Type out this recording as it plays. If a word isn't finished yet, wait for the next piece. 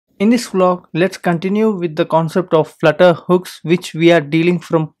In this vlog, let's continue with the concept of flutter hooks which we are dealing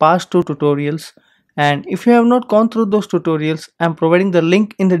from past two tutorials. And if you have not gone through those tutorials, I am providing the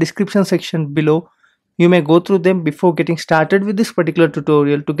link in the description section below. You may go through them before getting started with this particular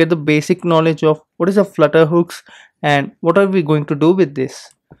tutorial to get the basic knowledge of what is a flutter hooks and what are we going to do with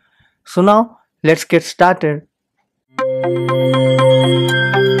this. So now let's get started.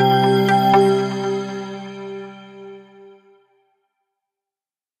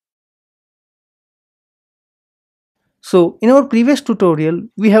 So in our previous tutorial,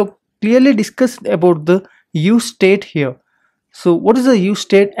 we have clearly discussed about the use state here. So what is the use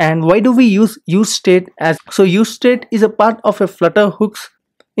state and why do we use state as? So use state is a part of a flutter hooks.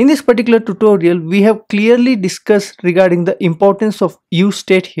 In this particular tutorial, we have clearly discussed regarding the importance of use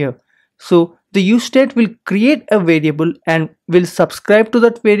state here. So the use state will create a variable and will subscribe to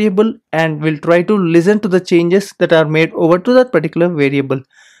that variable and will try to listen to the changes that are made over to that particular variable.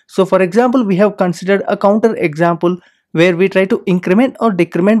 So for example, we have considered a counter example where we try to increment or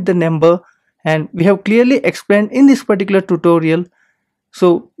decrement the number, and we have clearly explained in this particular tutorial.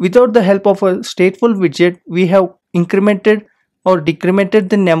 So without the help of a stateful widget, we have incremented or decremented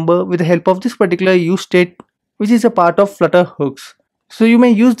the number with the help of this particular use state, which is a part of flutter hooks. So you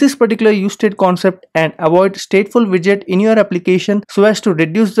may use this particular use state concept and avoid stateful widget in your application so as to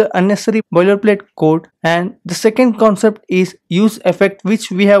reduce the unnecessary boilerplate code. And the second concept is use effect, which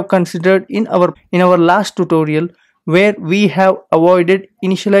we have considered in our last tutorial, where we have avoided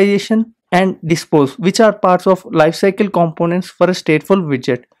initialization and dispose, which are parts of lifecycle components for a stateful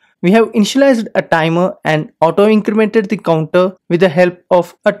widget. We have initialized a timer and auto incremented the counter with the help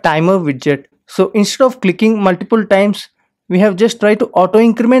of a timer widget. So instead of clicking multiple times, we have just tried to auto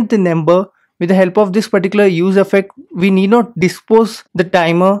increment the number with the help of this particular use effect. We need not dispose the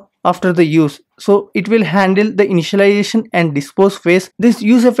timer after the use, so it will handle the initialization and dispose phase. This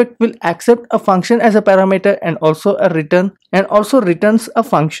use effect will accept a function as a parameter and also a return, and also returns a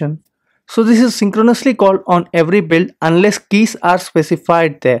function. So this is synchronously called on every build unless keys are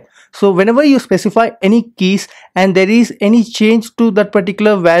specified there. So whenever you specify any keys and there is any change to that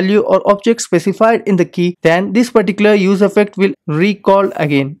particular value or object specified in the key, then this particular use effect will recall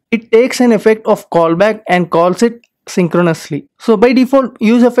again. It takes an effect of callback and calls it synchronously. So by default,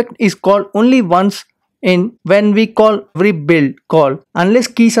 use effect is called only once in when we call every build call unless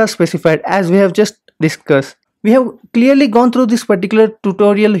keys are specified, as we have just discussed. We have clearly gone through this particular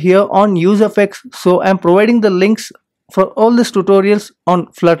tutorial here on use effects, so I am providing the links for all these tutorials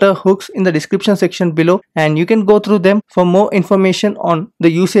on flutter hooks in the description section below, and you can go through them for more information on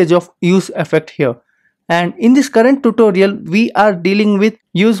the usage of use effect here. And in this current tutorial, we are dealing with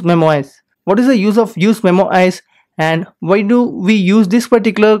useMemoized. What is the use of useMemoized and why do we use this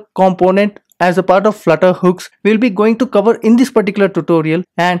particular component as a part of flutter hooks? We'll be going to cover in this particular tutorial,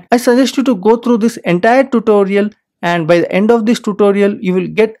 and I suggest you to go through this entire tutorial, and by the end of this tutorial you will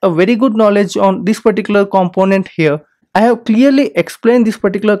get a very good knowledge on this particular component here. I have clearly explained this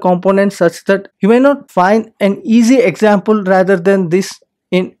particular component such that you may not find an easy example rather than this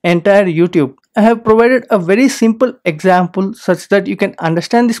in entire YouTube. I have provided a very simple example such that you can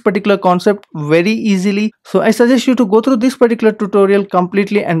understand this particular concept very easily. So I suggest you to go through this particular tutorial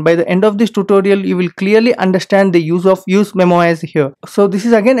completely, and by the end of this tutorial you will clearly understand the use of useMemoized here. So this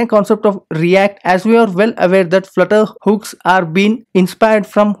is again a concept of React, as we are well aware that flutter hooks are being inspired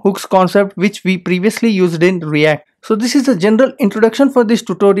from hooks concept which we previously used in React. So this is a general introduction for this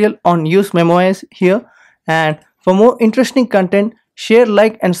tutorial on useMemoized here, and for more interesting content, share,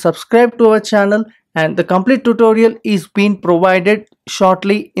 like and subscribe to our channel, and the complete tutorial is being provided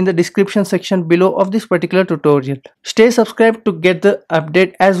shortly in the description section below of this particular tutorial. Stay subscribed to get the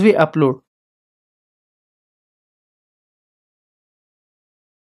update as we upload.